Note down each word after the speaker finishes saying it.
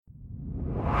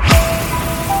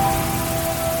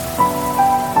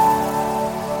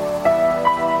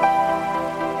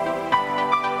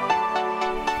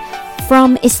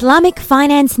From Islamic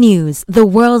Finance News, the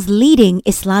world's leading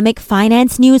Islamic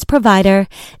finance news provider,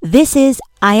 this is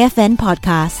IFN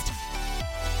Podcast.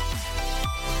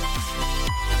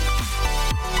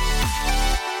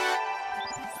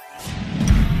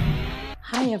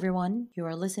 Hi everyone, you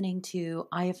are listening to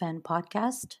IFN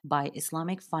Podcast by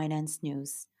Islamic Finance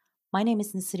News. My name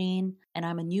is Nasreen and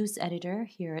I'm a news editor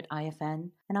here at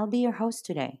IFN, and I'll be your host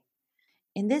today.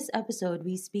 In this episode,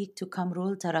 we speak to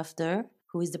Kamrul Taraftar,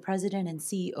 who is the president and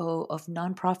CEO of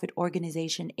nonprofit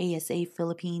organization ASA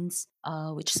Philippines,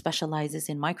 which specializes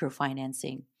in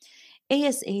microfinancing.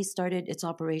 ASA started its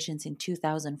operations in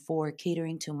 2004,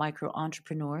 catering to micro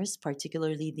entrepreneurs,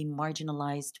 particularly the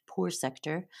marginalized poor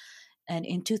sector, and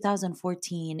in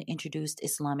 2014 introduced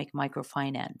Islamic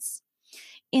microfinance.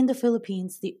 In the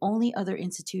Philippines, the only other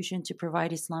institution to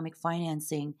provide Islamic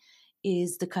financing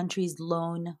is the country's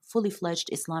lone, fully fledged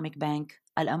Islamic bank,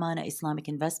 Al Amana Islamic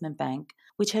Investment Bank,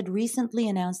 which had recently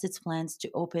announced its plans to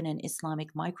open an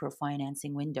Islamic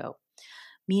microfinancing window.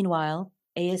 Meanwhile,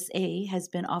 ASA has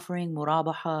been offering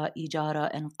Murabaha, Ijara,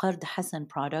 and Qard Hasan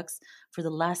products for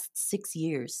the last 6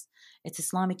 years. Its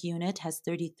Islamic unit has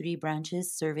 33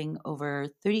 branches serving over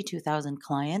 32,000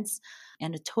 clients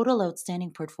and a total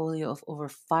outstanding portfolio of over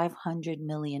 500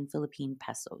 million Philippine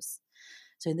pesos.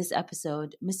 So in this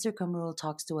episode, Mr. Kamrul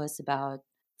talks to us about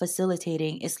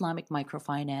facilitating Islamic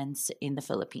microfinance in the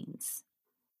Philippines.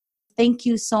 Thank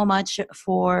you so much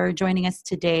for joining us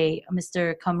today,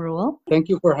 Mr. Kamrul. Thank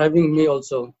you for having me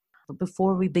also.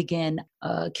 Before we begin,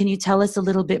 can you tell us a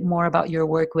little bit more about your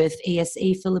work with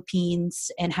ASA Philippines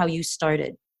and how you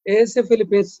started? ASA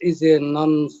Philippines is a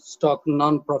non-stock,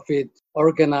 non-profit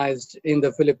organized in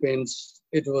the Philippines.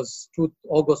 It was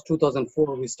August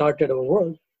 2004 we started our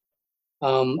work.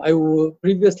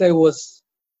 Previously I was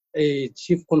a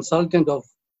chief consultant of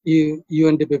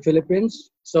UNDP Philippines,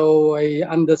 so I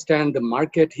understand the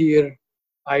market here.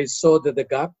 I saw that the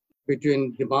gap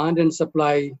between demand and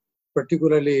supply,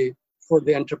 particularly for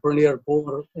the entrepreneur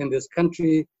poor in this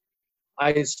country.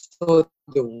 I saw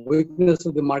the weakness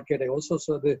of the market. I also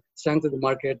saw the strength of the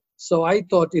market. So I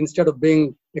thought instead of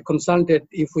being a consultant,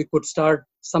 if we could start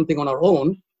something on our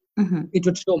own, it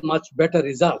would show much better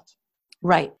result.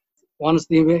 Right. Once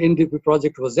the NDP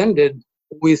project was ended,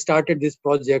 we started this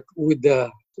project with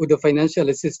the financial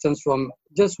assistance from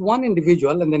just one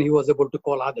individual, and then he was able to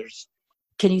call others.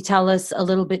 Can you tell us a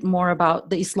little bit more about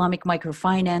the Islamic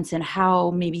microfinance and how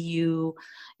maybe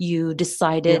you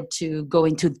decided to go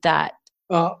into that?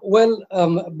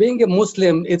 Being a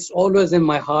Muslim, it's always in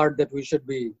my heart that we should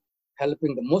be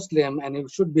helping the Muslim, and we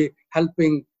should be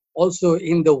helping also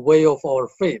in the way of our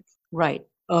faith. Right.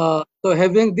 So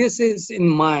having this is in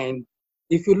mind,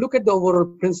 if you look at the overall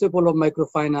principle of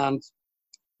microfinance,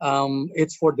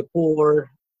 it's for the poor,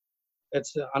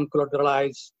 it's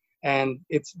uncollateralized, and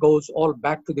it goes all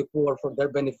back to the poor for their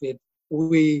benefit.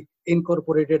 We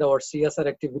incorporated our CSR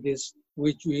activities,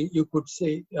 which you could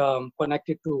say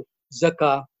connected to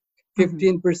Zakah,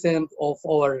 15% of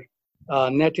our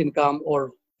net income,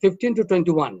 or 15 to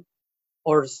 21,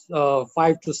 or 5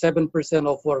 to 7%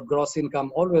 of our gross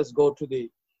income always go to the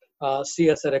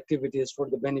CSR activities for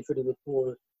the benefit of the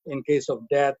poor in case of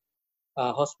death,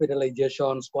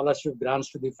 hospitalization, scholarship grants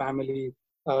to the family,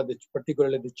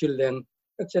 particularly the children,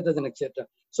 etc. and etc.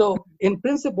 So in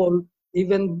principle,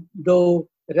 even though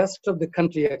the rest of the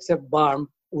country except BARM,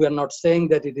 we are not saying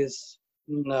that it is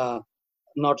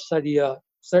not Sharia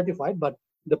certified, but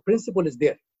the principle is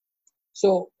there.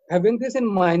 So having this in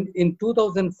mind, in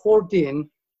 2014,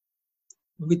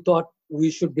 we thought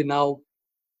we should be now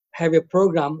have a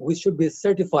program, we should be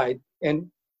certified, and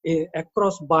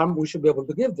across BARM, we should be able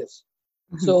to give this.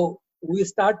 So we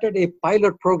started a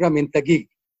pilot program in Taguig.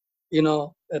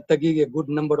 Taguig, a good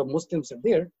number of Muslims are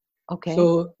there. Okay.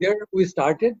 So there we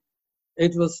started.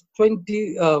 It was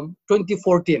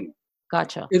 2014.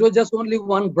 Gotcha. It was just only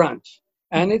one branch,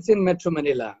 and it's in Metro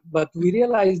Manila. But we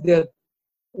realized that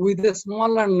with a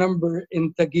smaller number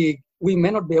in Taguig, we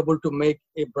may not be able to make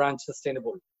a branch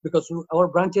sustainable because our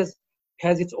branches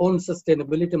has its own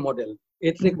sustainability model.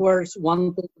 It requires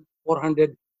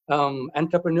 1,400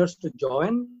 entrepreneurs to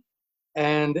join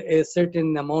and a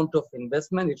certain amount of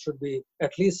investment. It should be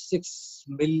at least 6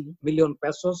 million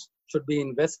pesos should be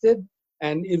invested,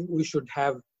 and we should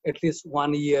have at least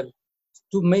 1 year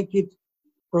to make it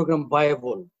program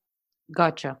viable.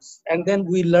 Gotcha. And then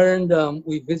we learned,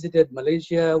 we visited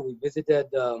Malaysia, we visited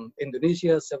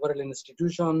Indonesia, several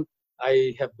institutions.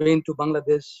 I have been to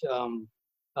Bangladesh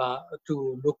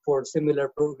to look for similar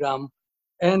program.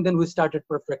 And then we started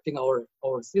perfecting our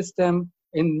system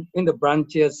in the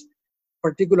branches,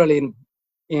 particularly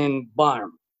in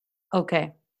BARM.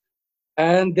 Okay.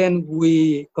 And then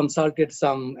we consulted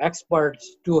some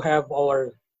experts to have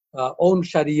our own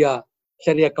Sharia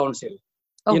council.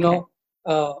 You Okay. know,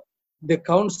 the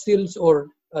councils or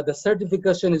the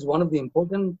certification is one of the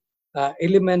important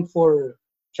element for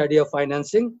Sharia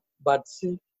financing. But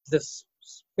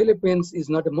Philippines is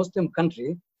not a Muslim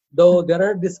country, though Mhm. there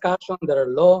are discussion, there are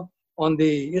law on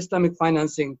the Islamic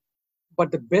financing,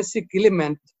 but the basic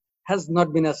element has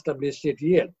not been established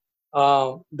yet.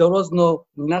 There was no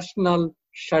national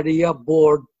Sharia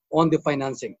board on the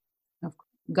financing.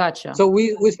 Gotcha. So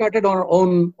we started our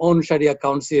own Sharia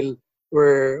council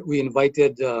where we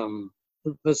invited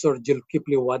Professor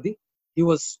Julkipli Wadi. He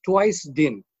was twice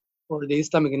dean for the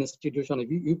Islamic Institution of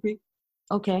UP.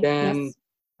 Okay. Then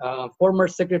Yes. former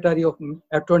Secretary of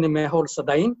Attorney Mehul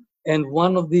Sadain, and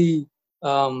one of the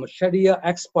Sharia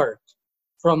experts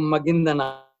from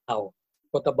Maguindanao,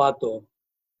 Cotabato,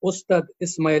 Ustad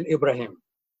Ismail Ibrahim.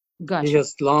 He Gotcha.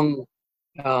 has long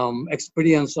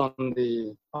experience on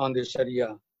the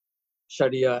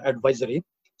Sharia advisory.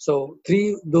 So three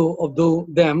of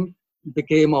them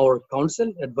became our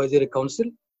council, advisory council,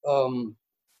 um,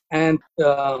 and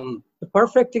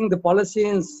perfecting the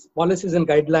policies and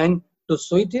guideline to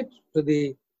suit it to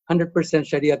the 100%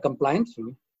 Sharia compliance,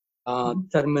 Mhm.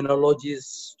 terminologies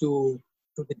to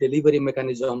the delivery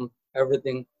mechanism,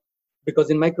 everything. Because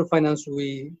in microfinance we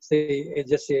say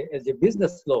as a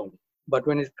business loan, but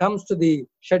when it comes to the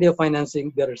Sharia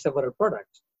financing, there are several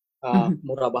products. Mhm.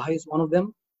 Murabaha is one of them,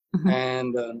 Mhm.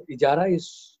 and Ijara is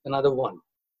another one.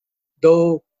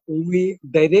 Though we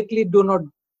directly do not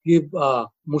give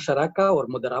musharaka or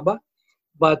mudaraba,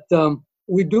 but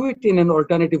we do it in an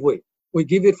alternative way. We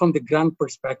give it from the grant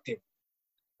perspective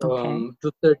Okay. to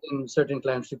certain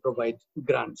clients to provide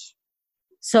grants,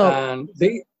 So, and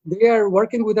they are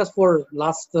working with us for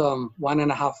last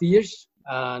 1.5 years.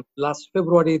 And last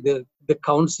February, the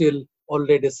council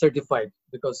already certified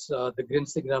because the green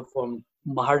signal from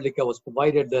Maharlika was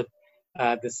provided that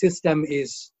the system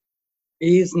is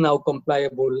now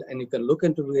compliable, and you can look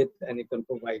into it and you can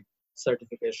provide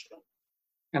certification.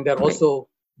 And they're great. also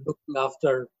looking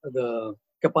after the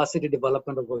capacity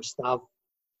development of our staff,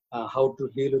 how to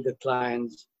deal with the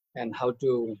clients, and how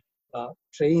to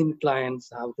train clients,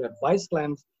 how to advise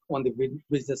clients on the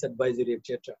business advisory,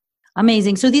 etc.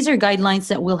 Amazing. So these are guidelines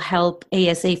that will help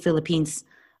ASA Philippines,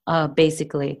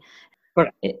 basically.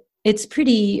 Correct. It's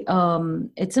pretty.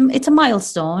 It's a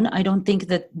milestone. I don't think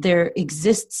that there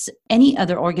exists any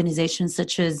other organization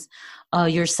such as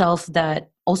yourself that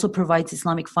also provides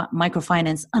Islamic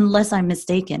microfinance, unless I'm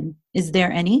mistaken. Is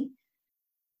there any?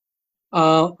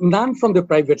 None from the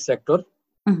private sector,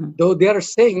 Hmm. though they are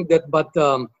saying that, but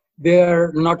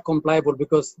they're not compliable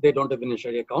because they don't have any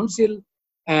Sharia council.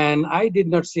 And I did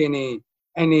not see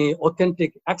any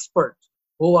authentic experts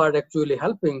who are actually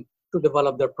helping to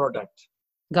develop their product.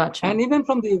 Gotcha. And even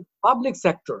from the public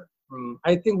sector,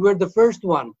 I think we're the first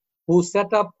one who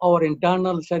set up our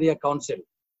internal Sharia council.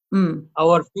 Mm.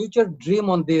 Our future dream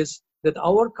on this, that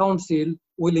our council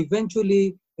will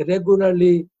eventually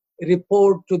regularly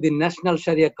report to the National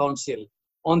Sharia Council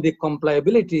on the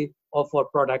compliability of our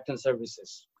product and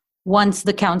services. Once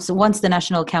the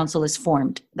national council is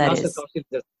formed, that National is. Council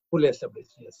is fully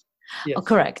established. Yes. Oh, Yes.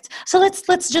 correct. So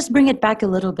let's just bring it back a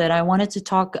little bit. I wanted to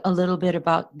talk a little bit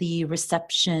about the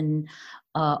reception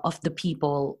of the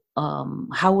people.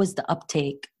 How was the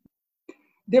uptake?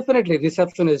 Definitely,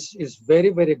 reception is very,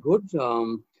 very good.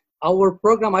 Our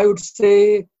program, I would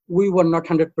say, we were not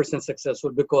 100%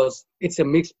 successful because it's a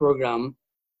mixed program.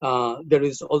 There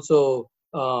is also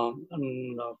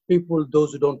people,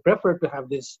 those who don't prefer to have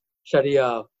this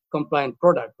Sharia compliant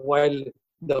product, while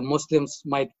the Muslims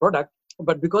might product.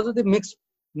 But because of the mixed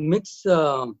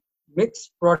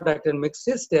product and mixed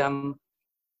system,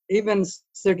 even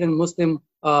certain Muslim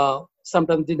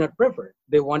sometimes did not prefer.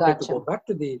 They wanted to go Gotcha. back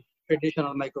to the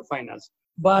traditional microfinance.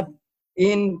 But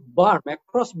in BARM,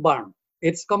 across BARM,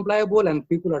 it's compliable and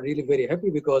people are really very happy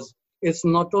because it's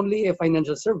not only a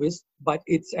financial service, but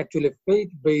it's actually a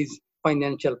faith-based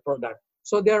financial product.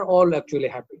 So they're all actually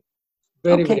happy,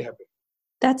 very, very Okay, happy.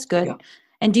 that's Yeah, good.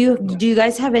 And do you yeah. do you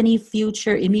guys have any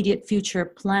immediate future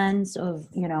plans of,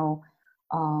 I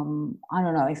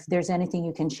don't know if there's anything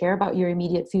you can share about your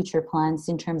immediate future plans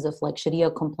in terms of like Sharia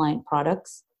compliant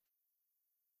products?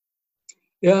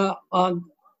 Yeah,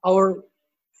 our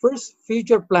first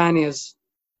future plan is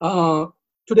uh,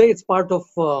 today it's part of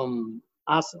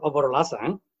us overall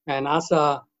ASA, and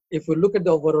ASA. If we look at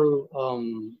the overall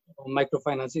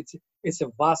microfinance, it's a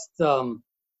vast,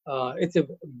 it's a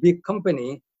big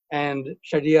company, and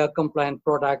Sharia compliant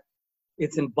product.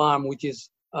 It's in BARM, which is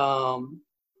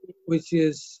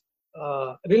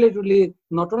relatively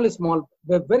not only small,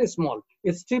 but very small.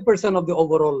 It's 3% of the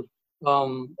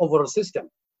overall system.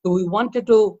 So we wanted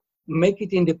to make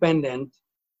it independent,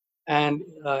 and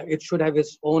it should have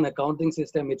its own accounting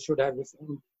system. It should have its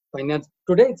own finance.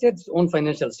 Today, it's its own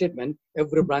financial statement.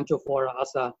 Every branch of our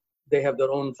ASA, they have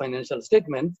their own financial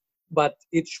statement, but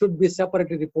it should be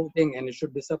separately reporting, and it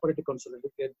should be separately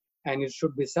consolidated, and it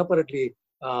should be separately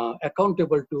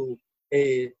accountable to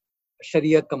a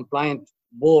Sharia compliant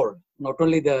board, not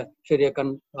only the Sharia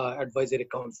Advisory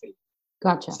Council.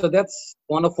 Gotcha. So that's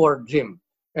one of our dream.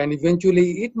 And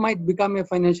eventually it might become a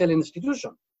financial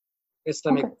institution,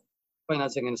 Islamic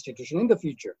financing institution in the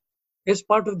future. It's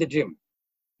part of the dream.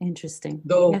 Interesting.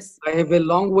 Though yes. I have a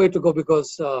long way to go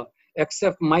because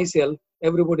except myself,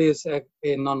 everybody is a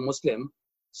non-Muslim.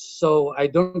 So I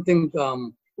don't think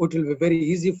it will be very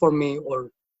easy for me,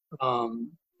 or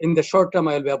in the short term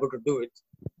I'll be able to do it.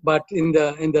 But in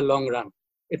the long run,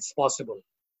 it's possible.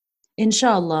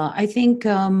 Inshallah. I think,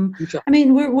 I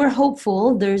mean, we're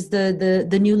hopeful. There's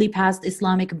the newly passed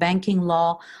Islamic banking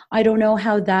law. I don't know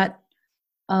how that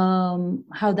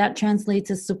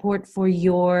translates as support for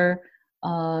your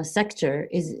sector.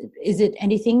 Is it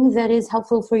anything that is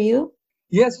helpful for you?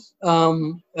 Yes,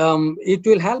 it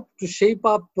will help to shape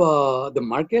up the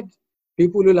market.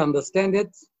 People will understand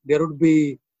it. There would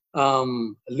be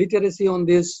literacy on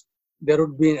this. There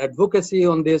would be advocacy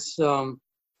on this from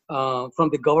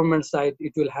the government side.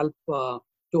 It will help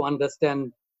to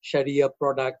understand Sharia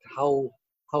product, how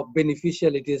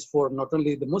beneficial it is for not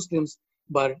only the Muslims,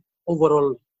 but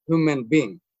overall human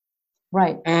being.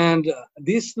 Right. And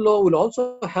this law will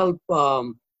also help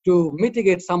to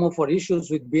mitigate some of our issues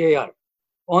with BIR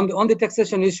on the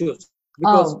taxation issues.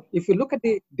 Because if you look at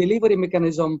the delivery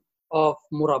mechanism of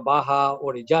Murabaha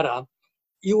or Ijara,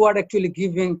 you are actually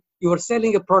you are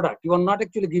selling a product. You are not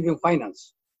actually giving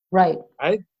finance. Right.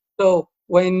 Right. So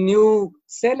when you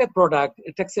sell a product,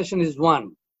 taxation is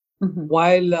one. Mm-hmm.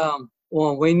 While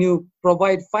when you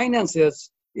provide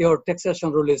finances, your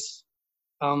taxation rule is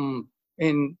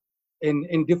in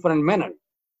different manner.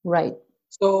 Right.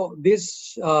 So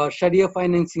this Sharia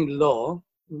financing law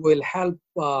will help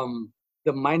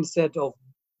the mindset of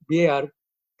BIR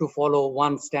to follow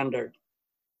one standard.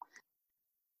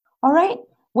 All right.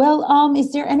 Well,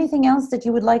 is there anything else that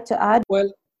you would like to add?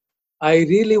 Well, I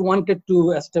really wanted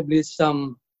to establish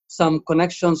some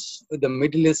connections with the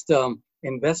Middle East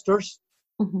investors.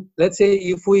 Mm-hmm. Let's say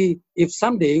if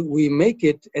someday we make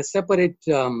it a separate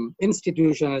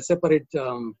institution, a separate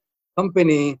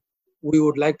company, we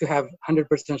would like to have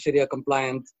 100% Sharia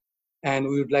compliant, and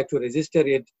we would like to register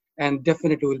it, and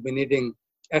definitely we'll be needing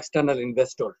external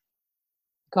investor.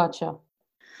 Gotcha.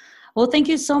 Well, thank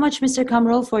you so much, Mr.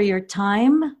 Kamrul, for your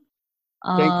time.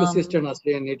 Thank you, Sister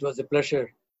Nasreen. It was a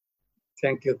pleasure.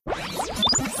 Thank you.